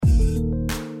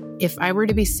If I were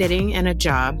to be sitting in a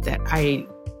job that I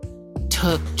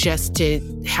took just to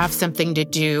have something to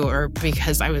do or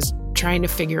because I was trying to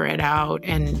figure it out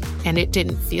and it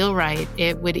didn't feel right,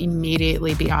 it would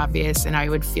immediately be obvious and I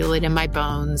would feel it in my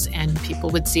bones and people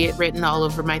would see it written all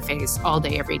over my face all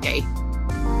day, every day.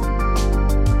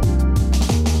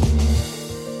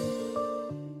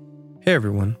 Hey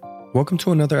everyone, welcome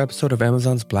to another episode of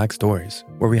Amazon's Black Stories,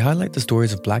 where we highlight the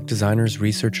stories of Black designers,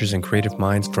 researchers, and creative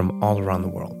minds from all around the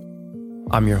world.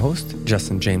 I'm your host,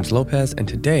 James Lopez, and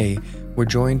today we're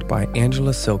joined by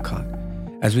Angela Sylcott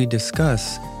as we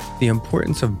discuss the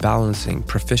importance of balancing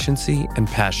proficiency and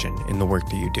passion in the work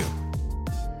that you do.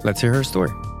 Let's hear her story.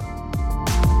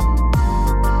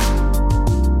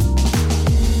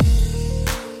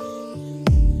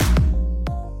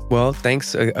 Well,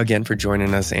 thanks again for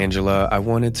joining us, Angela. I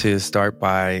wanted to start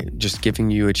by just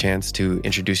giving you a chance to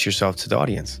introduce yourself to the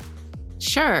audience.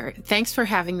 Sure. Thanks for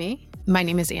having me. My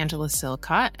name is Angela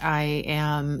Sylcott. I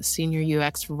am senior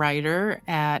UX writer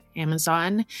at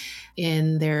Amazon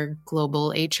in their global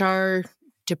HR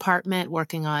department,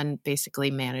 working on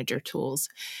basically manager tools.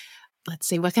 Let's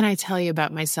see, what can I tell you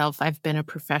about myself? I've been a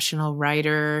professional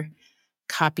writer,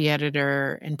 copy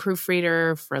editor, and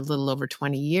proofreader for a little over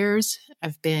 20 years.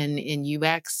 I've been in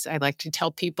UX. I like to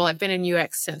tell people I've been in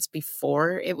UX since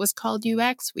before it was called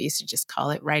UX. We used to just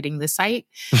call it writing the site.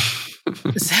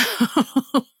 So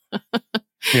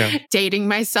yeah. Dating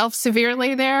myself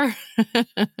severely there.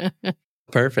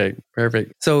 Perfect.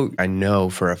 So I know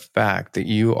for a fact that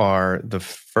you are the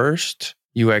first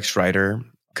UX writer,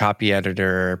 copy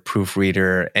editor,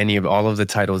 proofreader, all of the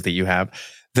titles that you have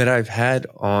that I've had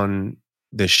on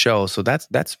the show. So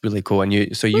that's really cool. And you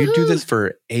do this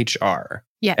for HR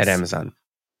at Amazon.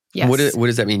 Yes. What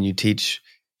does that mean? You teach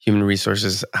human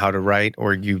resources how to write,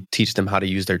 or you teach them how to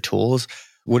use their tools?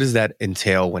 What does that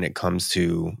entail when it comes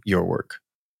to your work?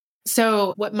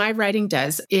 So what my writing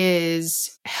does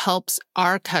is helps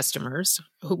our customers,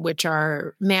 which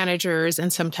are managers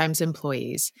and sometimes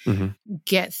employees,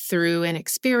 get through an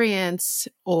experience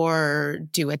or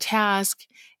do a task.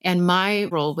 And my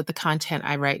role with the content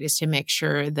I write is to make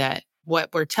sure that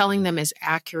what we're telling them is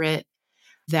accurate,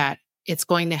 that it's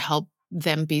going to help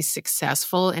them be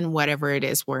successful in whatever it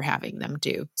is we're having them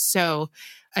do. So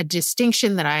a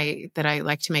distinction that I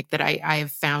like to make that I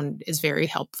have found is very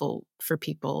helpful for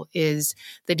people is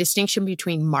the distinction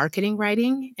between marketing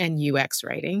writing and UX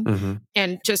writing.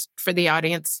 And just for the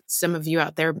audience, some of you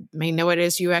out there may know it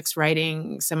as UX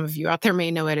writing. Some of you out there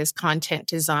may know it as content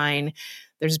design.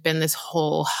 There's been this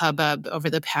whole hubbub over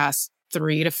the past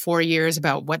 3 to 4 years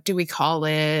about what do we call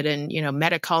it? And,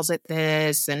 Meta calls it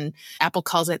this and Apple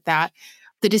calls it that.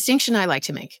 The distinction I like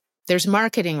to make, there's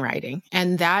marketing writing,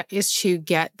 and that is to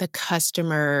get the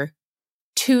customer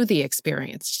to the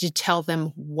experience, to tell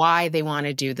them why they want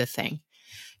to do the thing.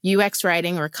 UX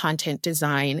writing or content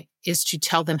design is to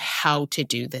tell them how to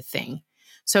do the thing.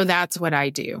 So that's what I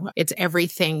do. It's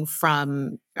everything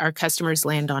from our customers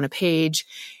land on a page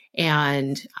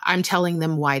and I'm telling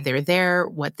them why they're there,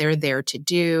 what they're there to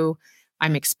do.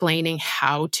 I'm explaining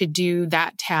how to do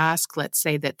that task. Let's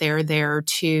say that they're there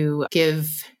to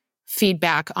give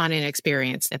feedback on an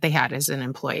experience that they had as an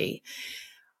employee.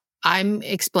 I'm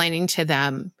explaining to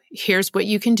them, here's what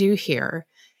you can do here.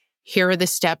 Here are the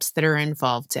steps that are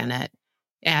involved in it.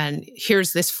 And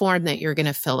here's this form that you're going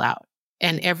to fill out.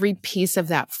 And every piece of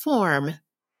that form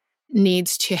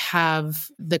needs to have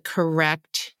the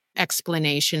correct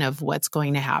explanation of what's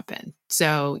going to happen.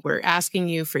 So we're asking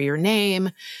you for your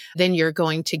name, then you're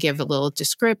going to give a little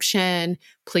description.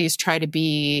 Please try to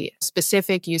be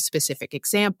specific, use specific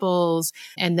examples.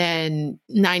 And then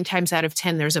 9 times out of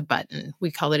 10, there's a button. We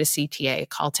call it a CTA, a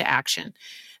call to action.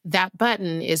 That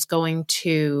button is going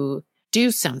to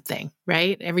do something,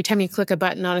 right? Every time you click a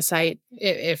button on a site,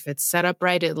 if it's set up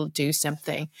right, it'll do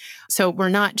something. So we're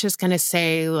not just going to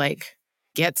say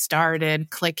get started,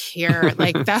 click here.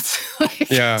 That's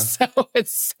so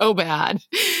it's so bad.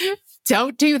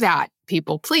 Don't do that,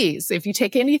 people, please. If you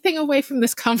take anything away from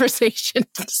this conversation,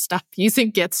 stop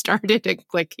using get started and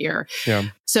click here. Yeah.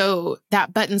 So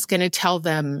that button's going to tell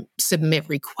them submit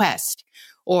request,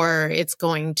 or it's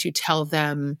going to tell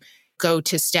them go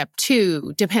to step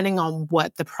 2, depending on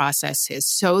what the process is,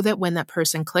 so that when that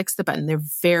person clicks the button, they're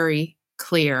very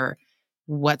clear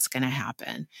what's going to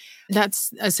happen.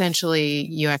 That's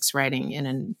essentially UX writing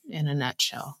in a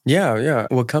nutshell. Yeah.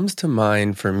 What comes to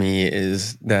mind for me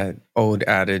is that old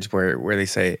adage where they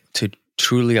say to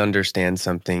truly understand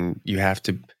something, you have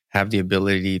to have the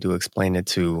ability to explain it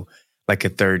to like a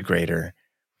third grader.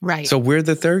 Right. So we're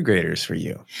the third graders for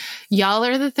you. Y'all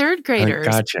are the third graders.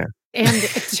 Gotcha. And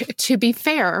to be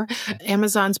fair,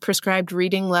 Amazon's prescribed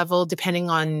reading level, depending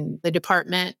on the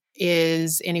department,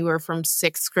 is anywhere from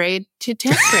 6th grade to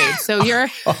 10th grade. So you're...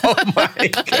 Oh my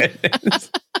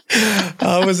goodness.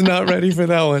 I was not ready for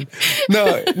that one.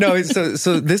 No.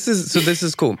 So this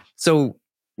is cool. So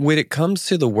when it comes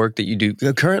to the work that you do,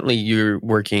 currently you're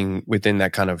working within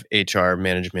that kind of HR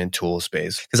management tool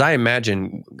space. Because I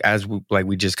imagine,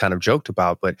 we just kind of joked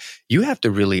about, but you have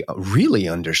to really, really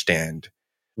understand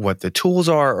what the tools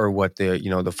are or what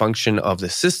the function of the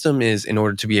system is in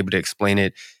order to be able to explain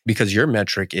it, because your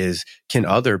metric is, can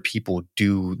other people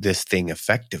do this thing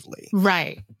effectively?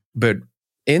 Right. But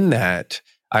in that,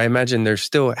 I imagine there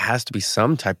still has to be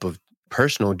some type of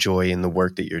personal joy in the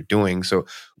work that you're doing. So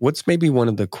what's maybe one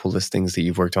of the coolest things that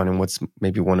you've worked on, and what's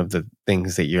maybe one of the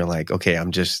things that you're like, okay,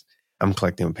 I'm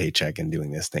collecting a paycheck and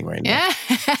doing this thing right now?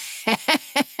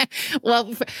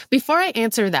 Well, before I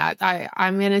answer that,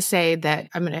 I'm going to say that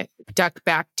I'm going to duck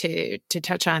back to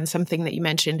touch on something that you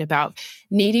mentioned about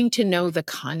needing to know the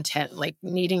content, like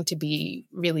needing to be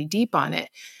really deep on it.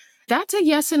 That's a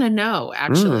yes and a no,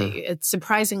 actually. It's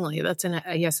surprisingly, that's a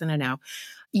yes and a no.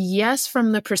 Yes,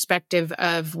 from the perspective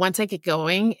of once I get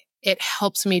going, it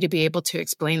helps me to be able to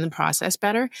explain the process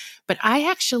better. But I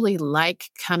actually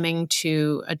like coming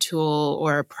to a tool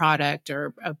or a product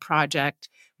or a project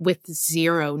with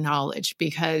zero knowledge,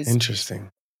 because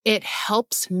Interesting. It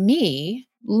helps me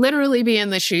literally be in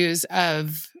the shoes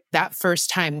of that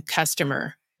first-time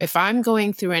customer. If I'm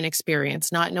going through an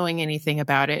experience, not knowing anything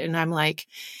about it, and I'm like,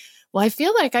 well, I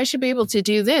feel like I should be able to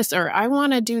do this, or I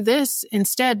want to do this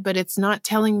instead, but it's not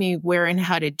telling me where and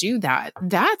how to do that.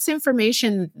 That's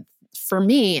information for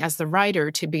me as the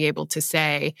writer to be able to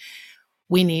say,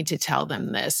 we need to tell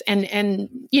them this. And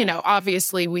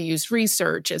obviously we use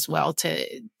research as well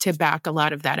to back a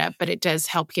lot of that up, but it does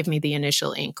help give me the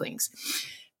initial inklings.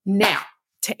 Now,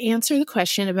 to answer the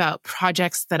question about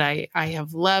projects that I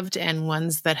have loved and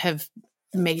ones that have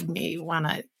made me want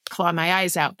to claw my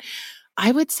eyes out,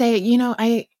 I would say,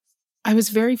 I was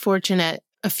very fortunate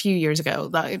a few years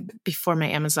ago, before my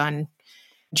Amazon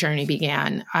journey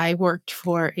began. I worked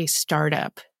for a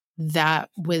startup that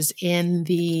was in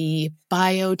the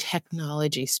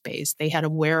biotechnology space. They had a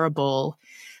wearable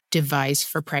device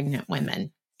for pregnant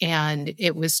women, and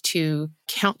it was to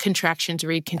count contractions,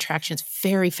 read contractions,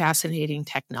 very fascinating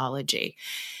technology.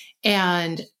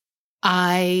 And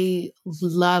I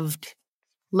loved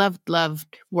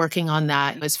working on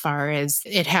that, as far as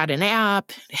it had an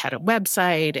app, it had a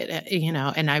website,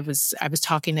 and I was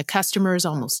talking to customers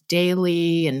almost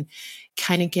daily and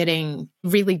kind of getting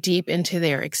really deep into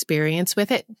their experience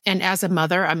with it. And as a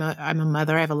mother, I'm a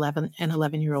mother, I have an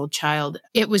 11-year-old child.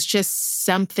 It was just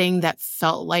something that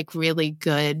felt like really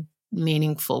good,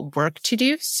 meaningful work to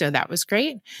do. So that was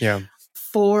great. Yeah.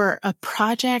 For a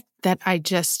project that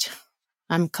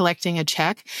I'm collecting a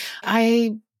check,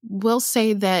 I will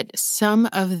say that some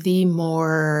of the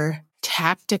more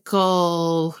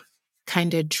tactical,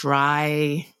 kind of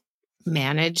dry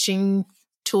managing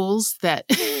tools that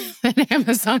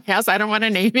Amazon has, I don't want to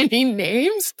name any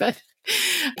names, but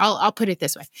I'll put it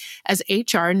this way. As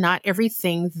HR, not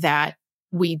everything that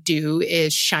we do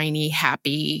is shiny,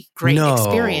 happy, great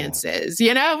experiences,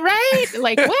 right?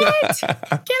 Like, what? Get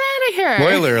out of here.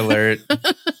 Spoiler alert.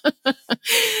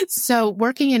 So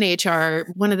working in HR,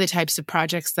 one of the types of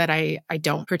projects that I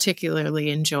don't particularly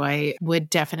enjoy would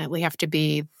definitely have to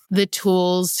be the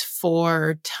tools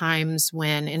for times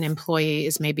when an employee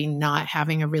is maybe not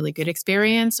having a really good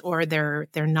experience, or they're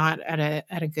not at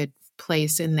a good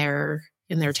place in their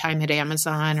time at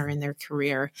Amazon or in their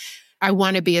career. I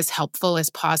want to be as helpful as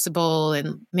possible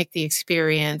and make the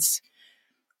experience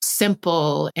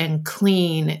simple and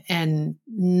clean and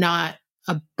not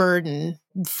a burden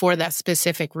for that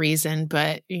specific reason.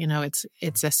 But,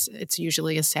 it's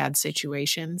usually a sad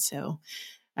situation. So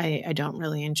I don't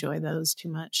really enjoy those too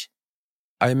much.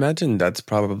 I imagine that's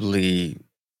probably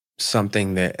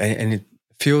something that, and it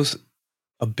feels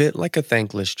a bit like a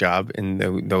thankless job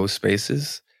in those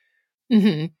spaces.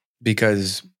 Mm-hmm.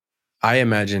 Because I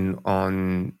imagine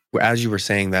as you were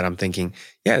saying that, I'm thinking,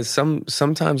 yeah,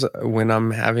 sometimes when I'm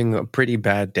having a pretty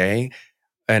bad day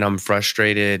and I'm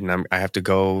frustrated and I have to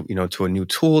go, to a new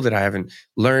tool that I haven't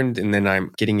learned, and then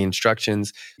I'm getting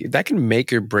instructions, that can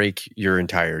make or break your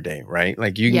entire day, right?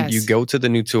 Like you go to the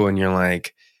new tool and you're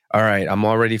like, all right, I'm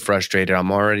already frustrated.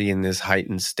 I'm already in this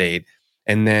heightened state.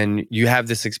 And then you have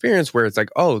this experience where it's like,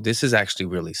 oh, this is actually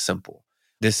really simple.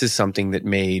 This is something that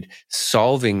made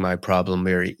solving my problem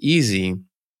very easy.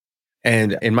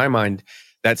 And in my mind,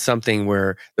 That's something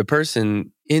where the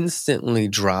person instantly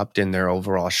dropped in their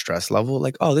overall stress level.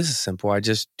 Like, oh, this is simple. I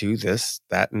just do this,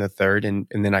 that, and the third, and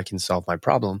then I can solve my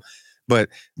problem. But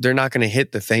they're not going to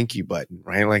hit the thank you button,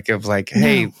 right? Like, of like, No.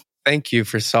 hey, thank you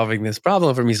for solving this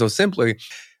problem for me so simply.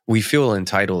 We feel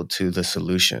entitled to the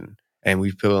solution. And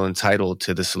we feel entitled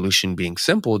to the solution being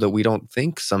simple, that we don't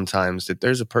think sometimes that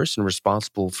there's a person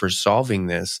responsible for solving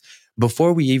this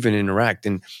before we even interact.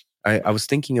 And I was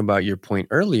thinking about your point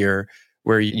earlier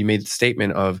where you made the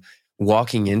statement of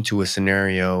walking into a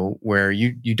scenario where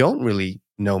you don't really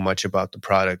know much about the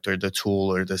product or the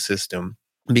tool or the system,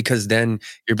 because then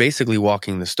you're basically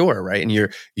walking the store, right? And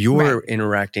you're Right.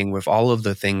 interacting with all of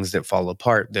the things that fall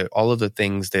apart, that all of the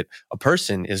things that a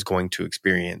person is going to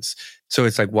experience. So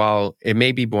it's like, while it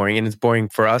may be boring, and it's boring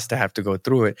for us to have to go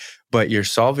through it, but you're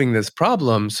solving this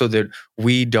problem so that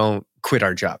we don't quit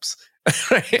our jobs.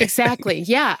 Exactly.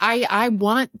 Yeah. I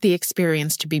want the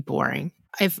experience to be boring.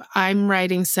 If I'm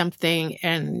writing something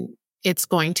and it's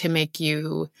going to make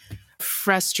you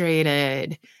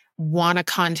frustrated, want to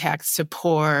contact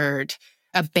support,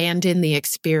 abandon the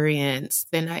experience,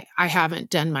 then I haven't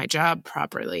done my job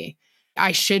properly.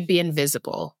 I should be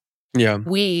invisible. Yeah.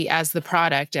 We, as the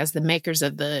product, as the makers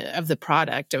of the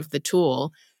product, of the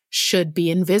tool, should be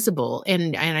invisible.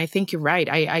 And I think you're right.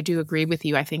 I do agree with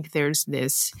you. I think there's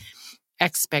this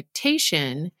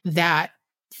expectation that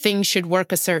things should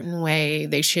work a certain way.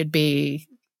 They should be,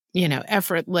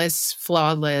 effortless,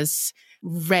 flawless,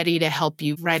 ready to help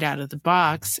you right out of the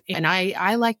box. And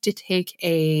I like to take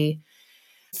a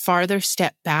farther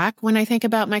step back when I think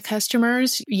about my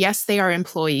customers. Yes, they are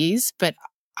employees, but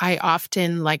I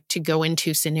often like to go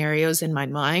into scenarios in my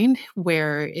mind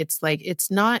where it's like,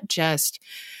 it's not just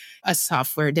a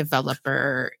software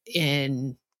developer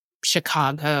in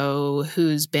Chicago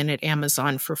who's been at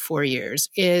Amazon for 4 years.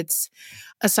 It's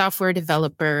a software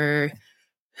developer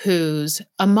who's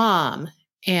a mom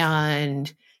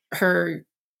and her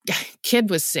kid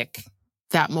was sick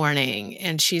that morning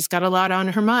and she's got a lot on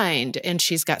her mind and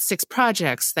she's got 6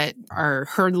 projects that are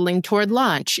hurtling toward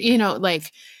launch.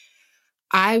 Like,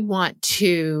 I want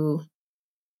to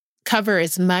cover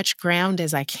as much ground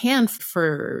as I can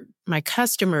for my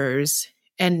customers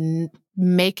and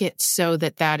make it so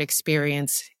that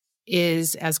experience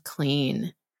is as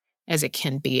clean as it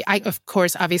can be. Of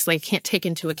course, obviously, I can't take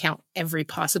into account every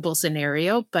possible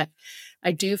scenario, but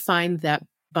I do find that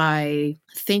by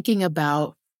thinking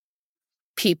about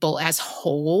people as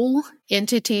whole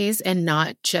entities and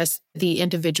not just the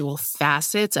individual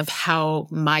facets of how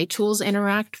my tools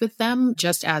interact with them,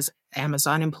 just as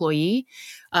Amazon employee,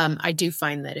 I do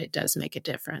find that it does make a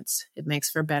difference. It makes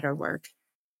for better work.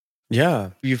 Yeah.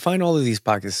 You find all of these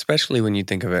pockets, especially when you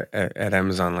think of it at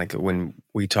Amazon, like when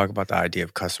we talk about the idea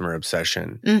of customer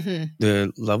obsession,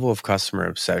 the level of customer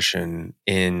obsession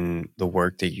in the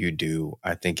work that you do,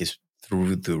 I think, is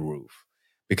through the roof,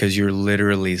 because you're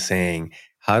literally saying,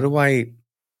 how do I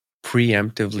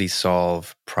preemptively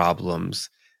solve problems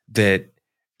that,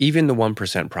 even the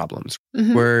 1% problems,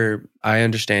 where I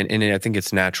understand, and I think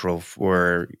it's natural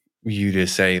for you to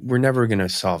say, we're never going to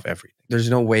solve everything. There's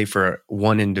no way for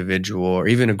one individual or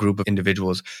even a group of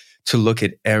individuals to look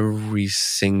at every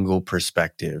single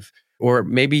perspective. Or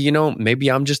maybe, maybe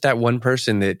I'm just that one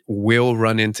person that will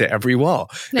run into every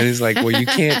wall. And it's like, well, you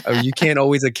can't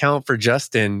always account for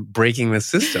Justin breaking the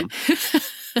system.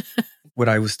 What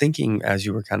I was thinking as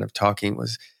you were kind of talking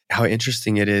was how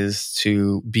interesting it is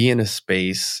to be in a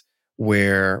space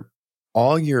where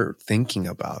all you're thinking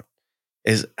about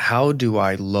is, how do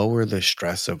I lower the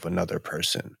stress of another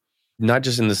person? Not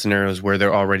just in the scenarios where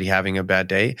they're already having a bad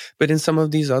day, but in some of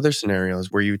these other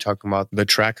scenarios where you're talking about the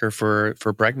tracker for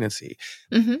pregnancy,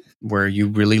 where you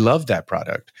really love that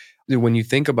product. When you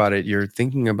think about it, you're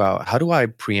thinking about, how do I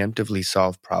preemptively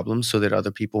solve problems so that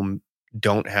other people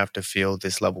don't have to feel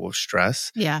this level of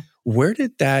stress? Yeah. Where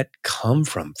did that come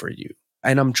from for you?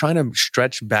 And I'm trying to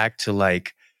stretch back to,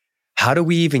 like, how do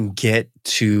we even get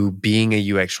to being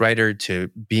a UX writer, to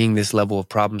being this level of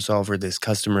problem solver, this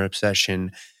customer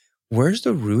obsession? Where's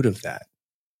the root of that?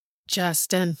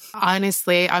 Justin,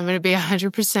 honestly, I'm going to be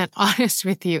 100% honest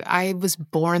with you. I was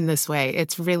born this way.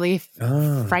 It's really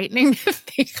frightening to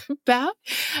think about,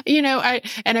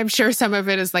 and I'm sure some of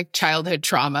it is like childhood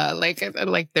trauma. Like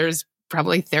there's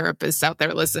probably therapists out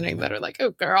there listening that are like,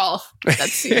 oh girl,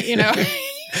 that's, you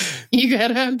got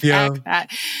to unpack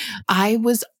that. I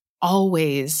was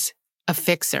always a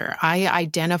fixer. I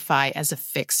identify as a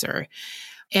fixer.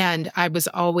 And I was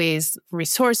always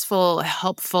resourceful,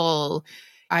 helpful.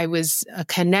 I was a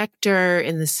connector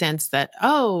in the sense that,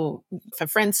 if a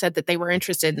friend said that they were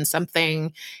interested in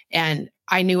something and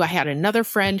I knew I had another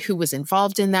friend who was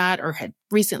involved in that or had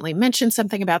recently mentioned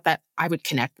something about that, I would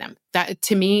connect them. That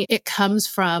to me, it comes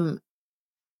from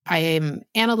I am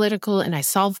analytical and I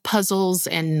solve puzzles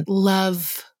and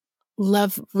love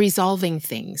resolving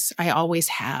things. I always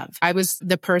have. I was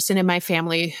the person in my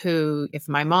family who, if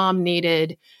my mom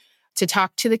needed to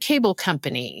talk to the cable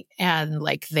company and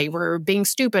like they were being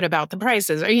stupid about the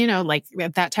prices or, like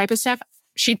that type of stuff,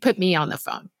 she'd put me on the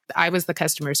phone. I was the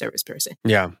customer service person.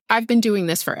 Yeah. I've been doing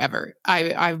this forever.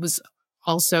 I was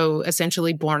also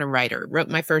essentially born a writer, wrote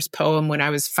my first poem when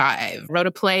I was 5, wrote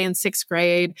a play in 6th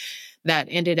grade that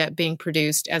ended up being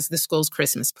produced as the school's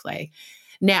Christmas play.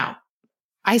 Now,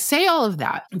 I say all of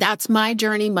that. That's my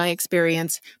journey, my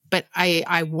experience, but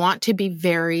I want to be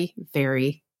very,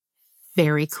 very,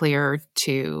 very clear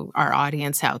to our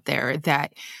audience out there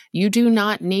that you do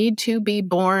not need to be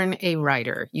born a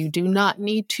writer. You do not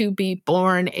need to be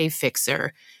born a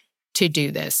fixer to do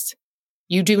this.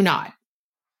 You do not.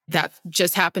 That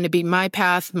just happened to be my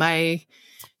path, my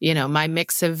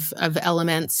mix of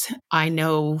elements. I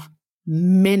know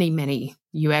many, many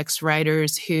UX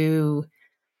writers who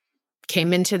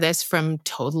came into this from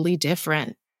totally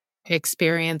different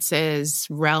experiences,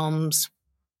 realms,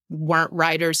 weren't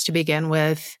writers to begin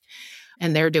with,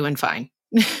 and they're doing fine.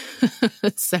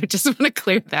 So I just want to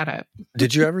clear that up.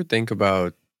 Did you ever think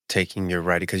about taking your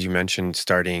writing, because you mentioned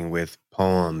starting with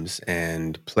poems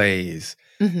and plays.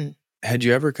 Mm-hmm. Had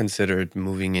you ever considered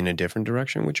moving in a different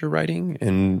direction with your writing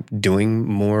and doing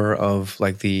more of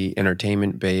like the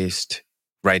entertainment-based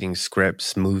writing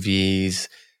scripts, movies,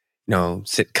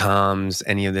 sitcoms,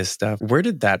 any of this stuff? Where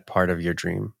did that part of your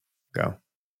dream go?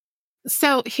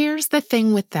 So here's the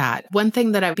thing with that. One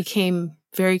thing that I became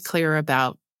very clear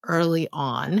about early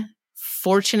on,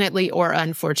 fortunately or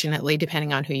unfortunately,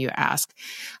 depending on who you ask,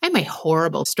 I'm a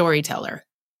horrible storyteller.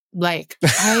 Like,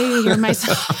 I hear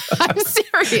myself, I'm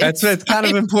serious. That's kind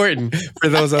of important for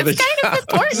those other jobs. It's kind of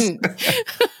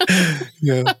important.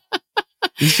 Yeah.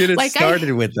 You should have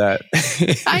started with that.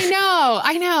 I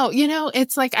know.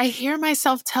 It's like I hear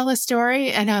myself tell a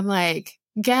story and I'm like,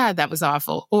 yeah, that was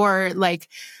awful. Or like,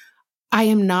 I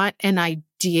am not an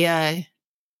idea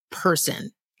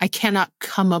person. I cannot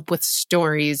come up with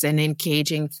stories and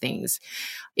engaging things.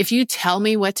 If you tell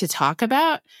me what to talk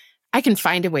about, I can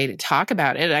find a way to talk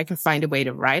about it. I can find a way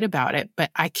to write about it, but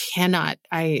I cannot.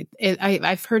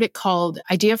 I've heard it called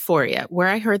ideaphoria. Where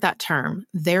I heard that term,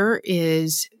 there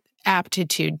is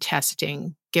aptitude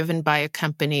testing given by a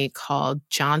company called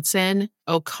Johnson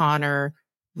O'Connor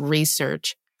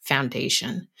Research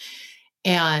Foundation.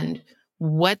 And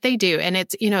what they do, and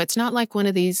it's not like one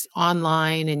of these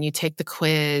online and you take the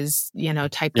quiz,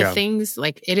 type of things.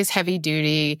 Like it is heavy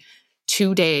duty,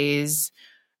 2 days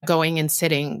going and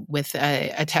sitting with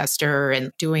a tester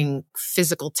and doing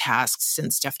physical tasks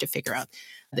and stuff to figure out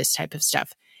this type of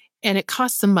stuff. And it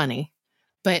costs some money,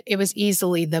 but it was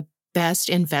easily the best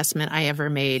investment I ever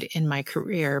made in my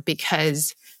career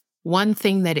because one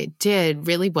thing that it did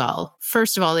really well,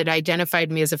 first of all, it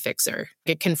identified me as a fixer.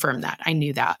 It confirmed that. I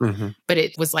knew that. Mm-hmm. But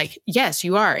it was like, yes,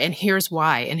 you are. And here's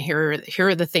why. And here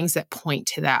are the things that point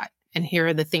to that. And here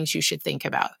are the things you should think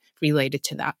about related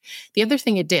to that. The other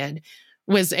thing it did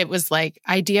was it was like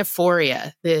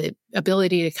ideaphoria, the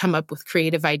ability to come up with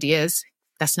creative ideas.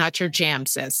 That's not your jam,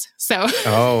 sis. So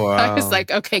wow. I was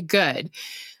like, okay, good.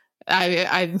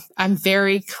 I'm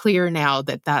very clear now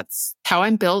that that's how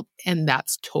I'm built and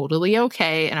that's totally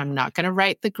okay. And I'm not going to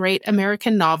write the great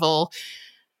American novel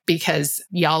because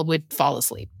y'all would fall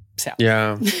asleep. So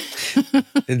yeah,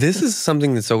 this is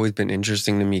something that's always been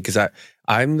interesting to me because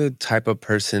I'm the type of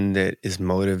person that is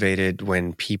motivated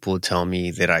when people tell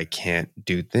me that I can't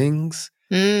do things.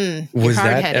 Was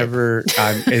that ever?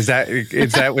 Is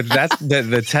that what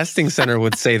the testing center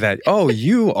would say that? Oh,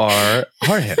 you are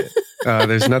hard-headed.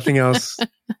 There's nothing else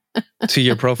to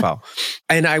your profile.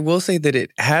 And I will say that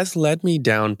it has led me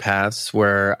down paths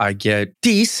where I get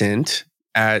decent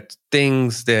at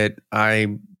things that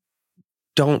I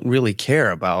don't really care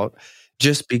about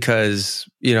just because,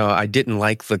 I didn't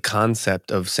like the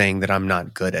concept of saying that I'm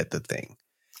not good at the thing.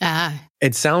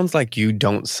 It sounds like you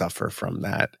don't suffer from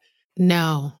that.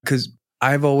 No. Because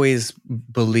I've always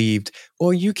believed,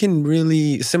 well, you can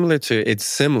really, similar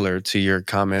to your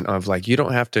comment of like, you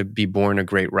don't have to be born a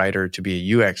great writer to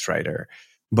be a UX writer.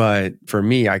 But for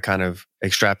me, I kind of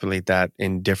extrapolate that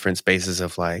in different spaces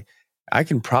of like,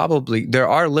 there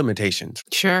are limitations.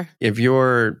 Sure. If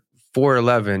you're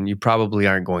 4'11", you probably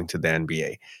aren't going to the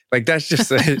NBA. Like that's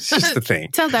just it's just the thing.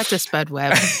 Tell that to Spud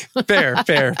Webb. Fair.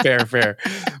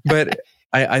 But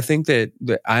I think that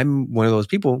I'm one of those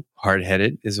people,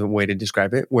 hard-headed is a way to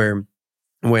describe it, where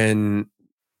when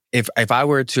if I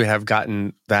were to have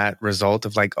gotten that result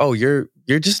of like, oh, you're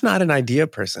just not an idea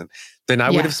person, then I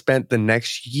would have spent the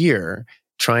next year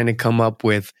trying to come up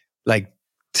with like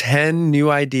 10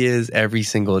 new ideas every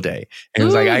single day. And it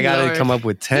was like, I got to come up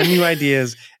with 10 new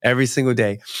ideas every single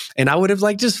day. And I would have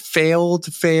like just failed,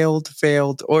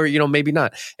 or, maybe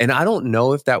not. And I don't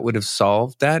know if that would have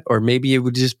solved that, or maybe it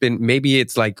would just been, maybe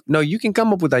it's like, no, you can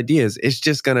come up with ideas. It's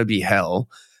just going to be hell.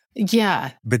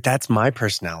 Yeah. But that's my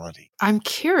personality. I'm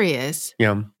curious.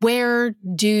 Yeah. Where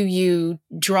do you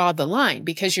draw the line?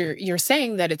 Because you're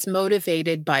saying that it's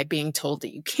motivated by being told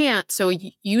that you can't. So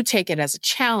you take it as a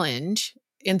challenge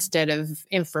instead of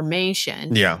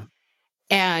information. Yeah.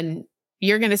 And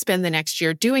you're going to spend the next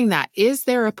year doing that. Is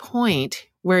there a point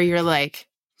where you're like,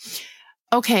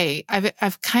 okay,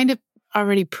 I've kind of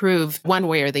already proved one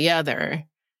way or the other,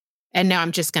 and now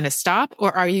I'm just going to stop?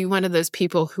 Or are you one of those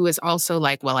people who is also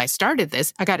like, well, I started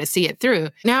this, I got to see it through.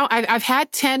 Now I've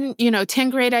had 10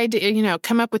 great ideas,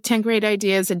 come up with 10 great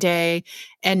ideas a day.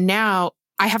 And now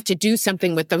I have to do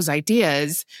something with those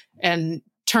ideas and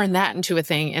turn that into a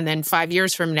thing. And then 5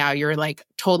 years from now, you're like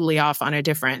totally off on a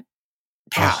different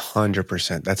path.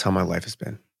 100%. That's how my life has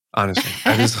been. Honestly,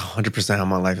 that is 100% how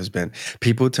my life has been.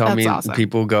 People tell me, awesome.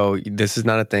 People go, this is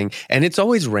not a thing. And it's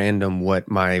always random what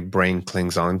my brain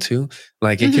clings on to.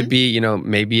 Like it could be,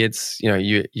 maybe it's,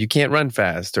 you can't run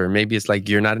fast, or maybe it's like,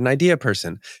 you're not an idea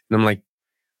person. And I'm like,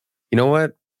 you know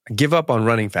what? I give up on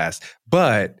running fast,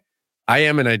 but I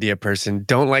am an idea person.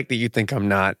 Don't like that you think I'm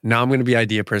not. Now I'm going to be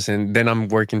idea person. Then I'm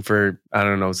working for, I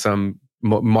don't know, some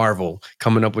Marvel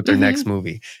coming up with their next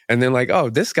movie. And then like,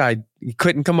 oh, this guy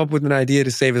couldn't come up with an idea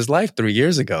to save his life 3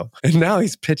 years ago. And now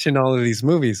he's pitching all of these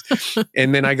movies.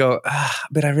 And then I go,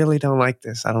 but I really don't like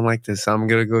this. I don't like this. So I'm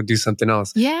going to go do something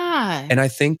else. Yeah. And I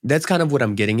think that's kind of what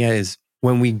I'm getting at is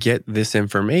when we get this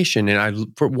information, and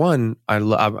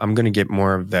I'm going to get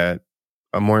more of that,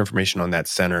 more information on that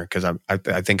center, because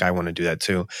I think I want to do that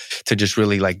too, to just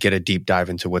really like get a deep dive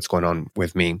into what's going on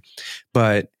with me.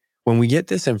 But when we get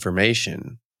this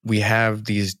information, we have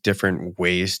these different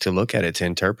ways to look at it, to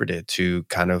interpret it, to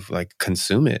kind of like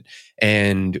consume it.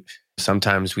 And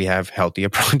sometimes we have healthy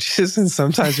approaches and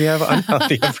sometimes we have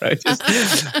unhealthy approaches.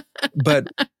 But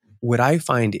what I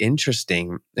find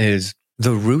interesting is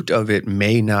the root of it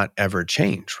may not ever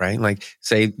change, right? Like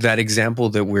say that example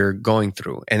that we're going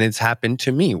through, and it's happened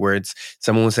to me where it's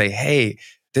someone will say, hey,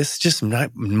 this just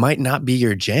might not be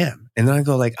your jam. And then I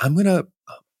go like, I'm going to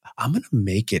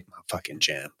make it my fucking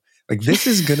jam. Like this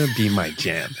is going to be my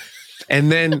jam.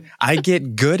 And then I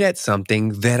get good at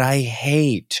something that I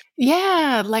hate.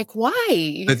 Yeah. Like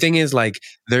why? The thing is like,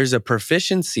 there's a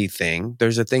proficiency thing.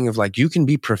 There's a thing of like, you can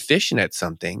be proficient at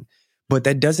something, but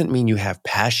that doesn't mean you have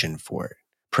passion for it.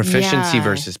 Proficiency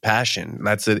versus passion.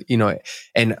 That's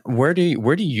and where do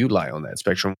you lie on that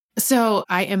spectrum? So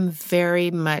I am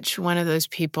very much one of those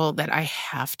people that I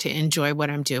have to enjoy what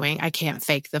I'm doing. I can't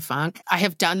fake the funk. I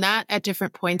have done that at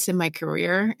different points in my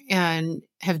career and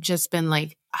have just been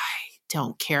like, I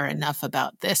don't care enough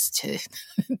about this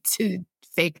to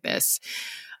fake this.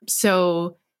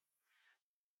 So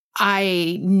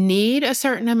I need a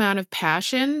certain amount of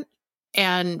passion.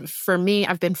 And for me,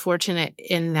 I've been fortunate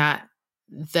in that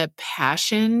the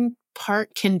passion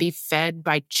part can be fed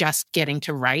by just getting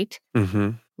to write.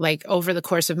 Mm-hmm. Like over the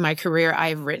course of my career,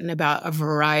 I've written about a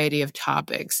variety of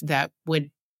topics that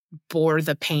would bore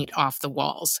the paint off the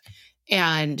walls.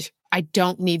 And I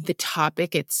don't need the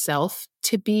topic itself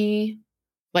to be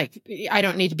like, I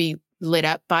don't need to be lit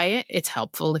up by it. It's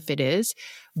helpful if it is,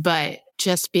 but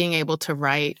just being able to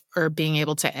write or being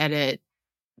able to edit,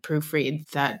 proofread,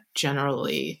 that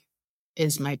generally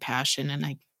is my passion and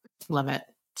I love it.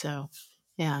 So,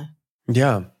 yeah.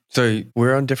 Yeah. So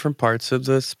we're on different parts of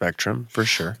the spectrum for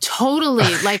sure. Totally.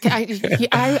 Like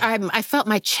I felt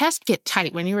my chest get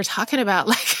tight when you were talking about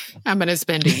like, I'm going to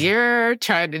spend a year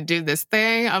trying to do this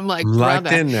thing. I'm like,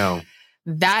 locked in now.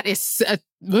 That is,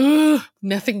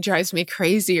 nothing drives me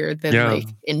crazier than like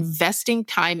investing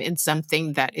time in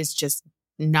something that is just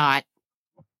not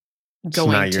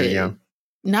going to...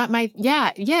 Not my,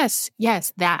 yes,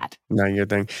 that. Not your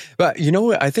thing. But you know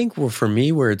what? I think for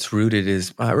me, where it's rooted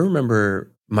is, I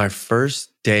remember my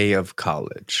first day of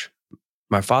college.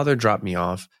 My father dropped me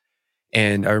off.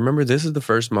 And I remember this is the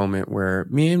first moment where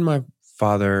me and my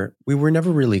father, we were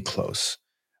never really close.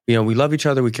 We love each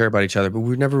other, we care about each other, but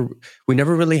we never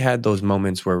really had those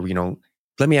moments where,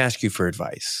 let me ask you for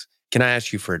advice. Can I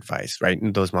ask you for advice, right?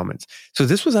 In those moments. So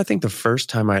this was, I think, the first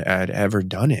time I had ever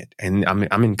done it. And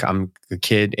I'm a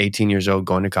kid, 18 years old,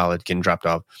 going to college, getting dropped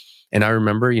off. And I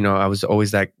remember, I was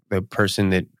always the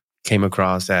person that came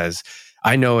across as,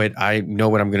 I know it. I know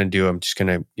what I'm going to do. I'm just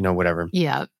going to, whatever.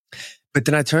 Yeah. But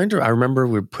then I remember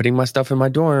we're putting my stuff in my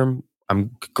dorm.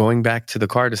 I'm going back to the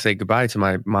car to say goodbye to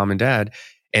my mom and dad.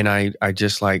 And I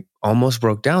just like almost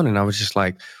broke down, and I was just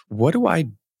like, what do I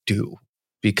do?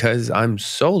 Because I'm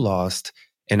so lost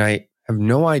and I have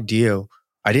no idea.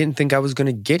 I didn't think I was going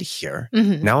to get here.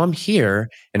 Mm-hmm. Now I'm here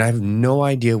and I have no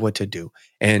idea what to do.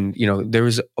 And,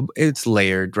 it's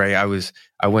layered, right?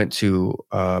 I went to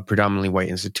a predominantly white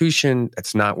institution.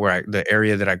 That's not the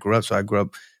area that I grew up. So I grew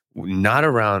up not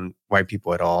around white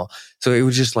people at all. So it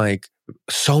was just like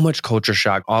so much culture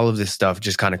shock, all of this stuff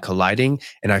just kind of colliding.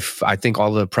 And I think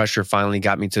all the pressure finally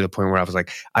got me to the point where I was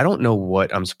like, I don't know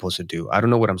what I'm supposed to do. I don't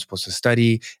know what I'm supposed to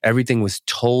study. Everything was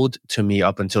told to me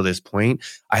up until this point.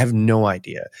 I have no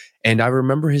idea. And I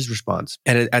remember his response.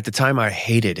 And at the time, I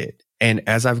hated it. And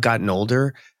as I've gotten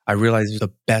older, I realized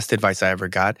the best advice I ever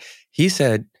got. He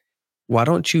said, why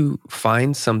don't you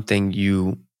find something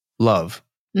you love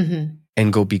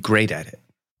and go be great at it?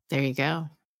 There you go.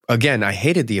 Again, I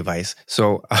hated the advice.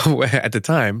 So at the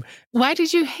time. Why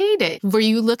did you hate it? Were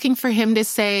you looking for him to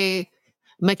say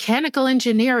mechanical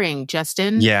engineering,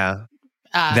 Justin? Yeah,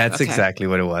 that's okay. exactly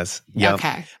what it was. Yep.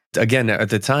 Okay. Again, at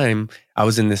the time, I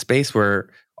was in this space where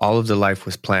all of the life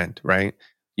was planned, right?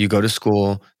 You go to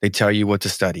school, they tell you what to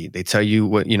study. They tell you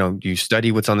what, you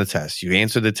study what's on the test. You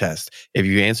answer the test. If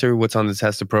you answer what's on the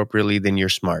test appropriately, then you're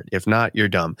smart. If not, you're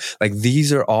dumb. Like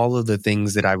these are all of the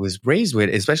things that I was raised with,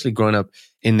 especially growing up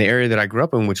in the area that I grew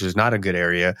up in, which was not a good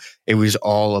area. It was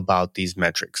all about these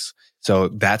metrics. So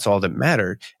that's all that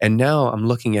mattered. And now I'm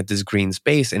looking at this green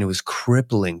space and it was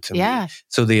crippling to me.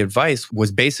 So the advice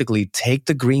was basically take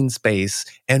the green space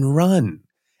and run.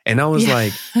 And I was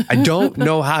like, I don't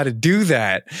know how to do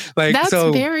that. That's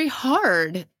very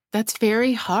hard. That's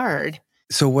very hard.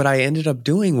 So what I ended up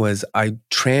doing was I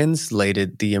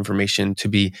translated the information to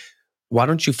be, why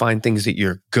don't you find things that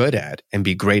you're good at and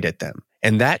be great at them?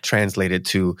 And that translated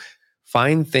to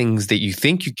find things that you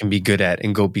think you can be good at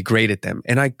and go be great at them.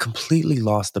 And I completely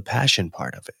lost the passion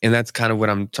part of it. And that's kind of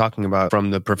what I'm talking about from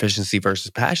the proficiency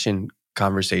versus passion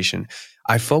conversation.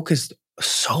 I focused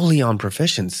solely on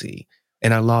proficiency.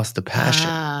 And I lost the passion.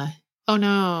 Oh,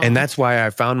 no. And that's why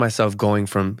I found myself going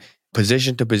from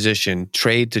position to position,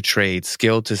 trade to trade,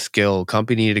 skill to skill,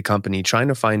 company to company, trying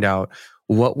to find out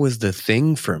what was the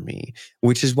thing for me,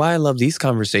 which is why I love these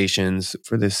conversations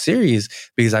for this series,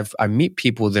 because I meet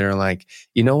people that are like,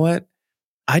 you know what?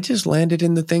 I just landed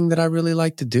in the thing that I really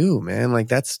like to do, man. Like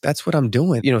that's what I'm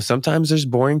doing. Sometimes there's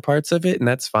boring parts of it and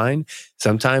that's fine.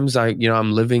 Sometimes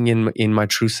I'm living in my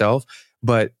true self,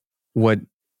 but what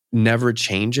never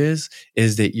changes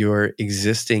is that you're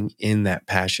existing in that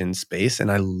passion space. And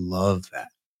I love that.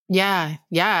 Yeah.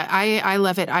 I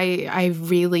love it. I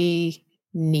really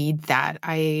need that.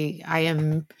 I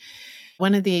am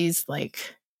one of these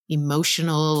like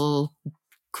emotional,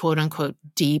 quote unquote,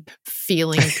 deep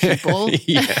feeling people.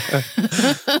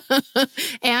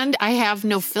 And I have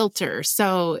no filter.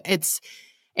 So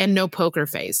and no poker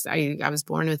face. I was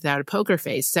born without a poker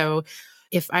face. So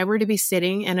if I were to be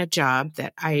sitting in a job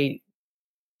that I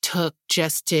took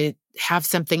just to have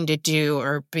something to do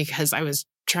or because I was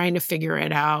trying to figure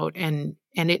it out and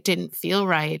it didn't feel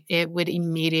right, it would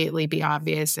immediately be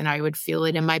obvious and I would feel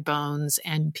it in my bones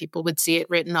and people would see it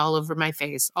written all over my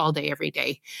face all day, every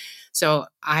day. So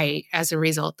I, as a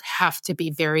result, have to be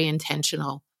very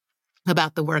intentional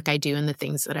about the work I do and the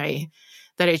things that I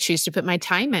choose to put my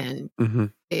time in. Mm-hmm.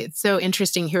 It's so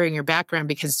interesting hearing your background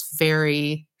because it's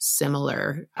very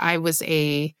similar. I was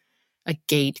a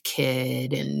GATE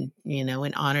kid and,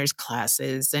 in honors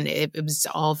classes, and it was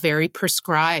all very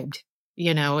prescribed.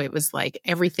 It was like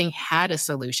everything had a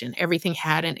solution. Everything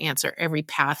had an answer. Every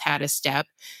path had a step,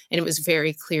 and it was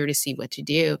very clear to see what to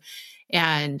do.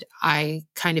 And I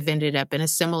kind of ended up in a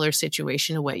similar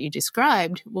situation to what you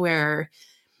described, where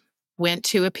went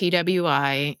to a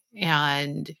PWI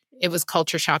and it was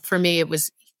culture shock for me. It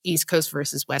was East Coast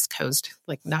versus West Coast,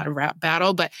 like not a rap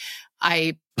battle, but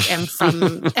I am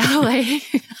from LA.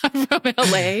 I'm from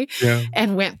LA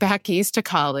and went back east to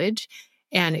college.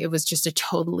 And it was just a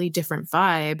totally different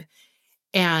vibe.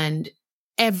 And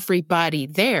everybody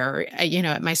there,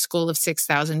 at my school of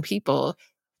 6,000 people,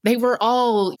 they were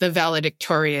all the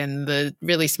valedictorian, the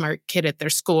really smart kid at their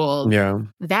school. Yeah.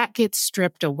 That gets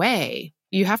stripped away.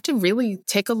 You have to really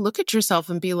take a look at yourself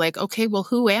and be like, okay, well,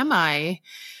 who am I?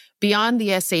 Beyond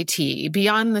the SAT,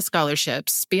 beyond the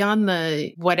scholarships, beyond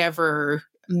the whatever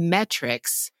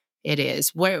metrics it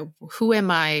is, who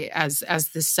am I as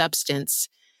the substance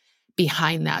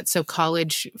behind that? So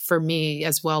college for me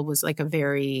as well was like a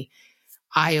very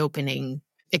eye-opening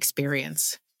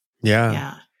experience.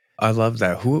 Yeah. I love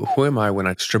that. Who am I when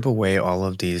I strip away all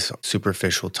of these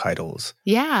superficial titles?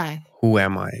 Yeah. Who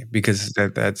am I? Because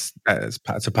that's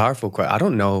a powerful question. I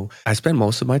don't know. I spend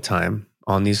most of my time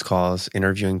on these calls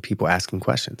interviewing people, asking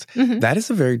questions. Mm-hmm. That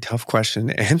is a very tough question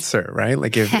to answer, right?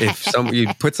 Like if you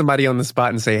put somebody on the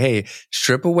spot and say, hey,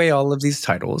 strip away all of these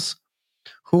titles.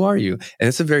 Who are you? And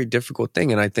it's a very difficult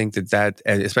thing. And I think that,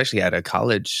 especially as a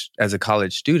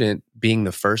college student, being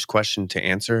the first question to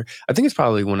answer, I think it's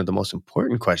probably one of the most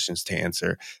important questions to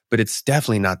answer, but it's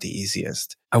definitely not the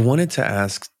easiest. I wanted to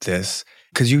ask this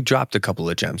because you dropped a couple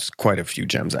of gems, quite a few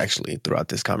gems actually throughout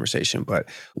this conversation. But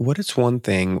what is one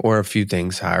thing or a few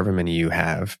things, however many you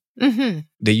have, that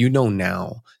you know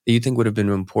now that you think would have been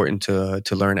important to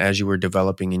learn as you were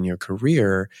developing in your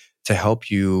career to help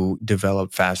you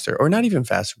develop faster, or not even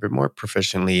faster, but more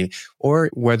proficiently, or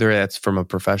whether that's from a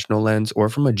professional lens or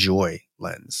from a joy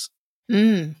lens?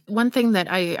 One thing that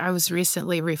I was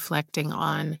recently reflecting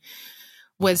on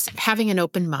was having an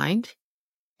open mind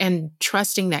and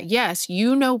trusting that, yes,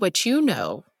 you know what you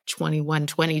know, 21,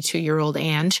 22-year-old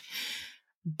Ange,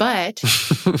 but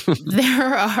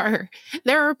there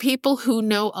are people who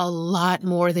know a lot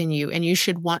more than you, and you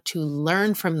should want to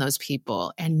learn from those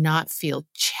people and not feel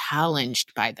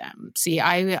challenged by them. See,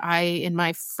 I in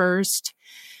my first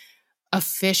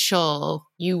official,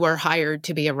 you were hired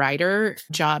to be a writer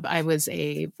job, I was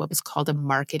what was called a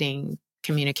marketing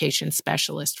communication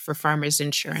specialist for Farmers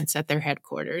Insurance at their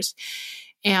headquarters.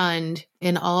 And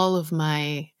in all of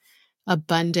my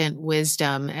abundant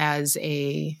wisdom as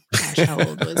how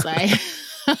old was I?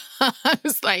 I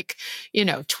was like,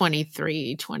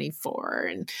 23,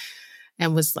 24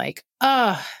 and was like,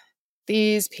 oh,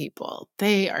 these people,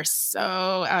 they are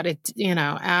so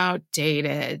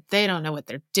outdated. They don't know what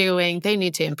they're doing. They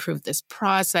need to improve this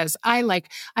process. I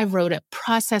wrote up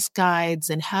process guides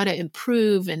and how to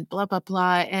improve and blah, blah,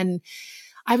 blah. And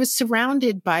I was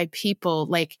surrounded by people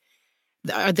like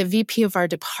the VP of our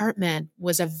department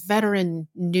was a veteran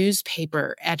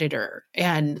newspaper editor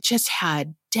and just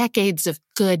had decades of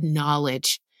good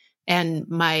knowledge. And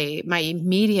my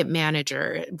immediate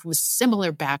manager was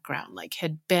similar background, like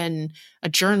had been a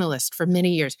journalist for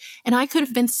many years. And I could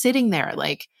have been sitting there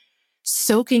like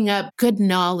soaking up good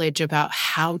knowledge about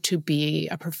how to be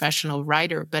a professional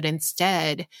writer. But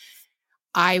instead,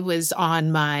 I was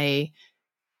on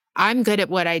I'm good at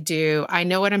what I do. I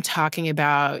know what I'm talking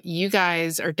about. You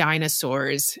guys are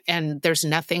dinosaurs and there's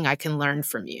nothing I can learn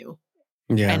from you.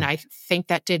 Yeah. And I think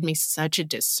that did me such a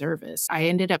disservice. I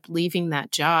ended up leaving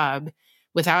that job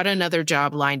without another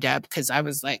job lined up because I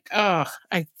was like,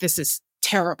 this is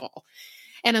terrible.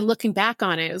 And then looking back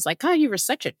on it, it was like, oh, you were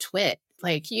such a twit.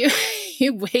 Like you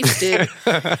wasted,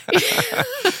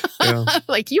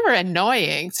 like you were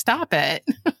annoying. Stop it.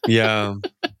 Yeah.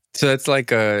 So it's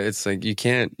like you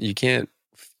can't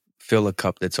fill a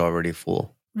cup that's already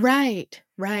full. Right.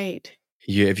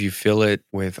 If you fill it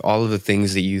with all of the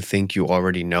things that you think you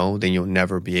already know, then you'll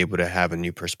never be able to have a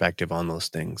new perspective on those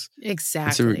things.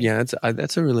 Exactly.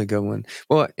 That's a really good one.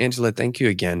 Well, Angela, thank you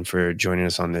again for joining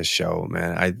us on this show,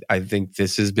 man. I think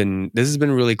this has been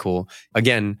really cool.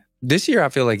 Again, this year I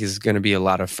feel like is going to be a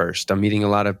lot of firsts. I'm meeting a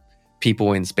lot of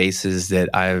people in spaces that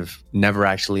I've never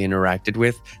actually interacted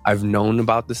with. I've known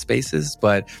about the spaces,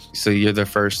 but so you're the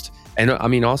first. And I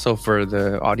mean, also for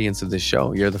the audience of this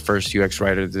show, you're the first UX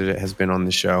writer that has been on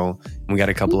the show. And we got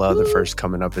a couple of other firsts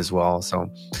coming up as well. So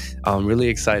I'm really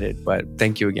excited, but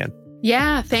thank you again.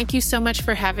 Yeah, thank you so much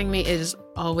for having me. It is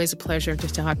always a pleasure to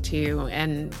talk to you.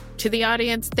 And to the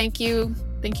audience, thank you.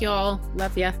 Thank you all.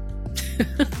 Love ya.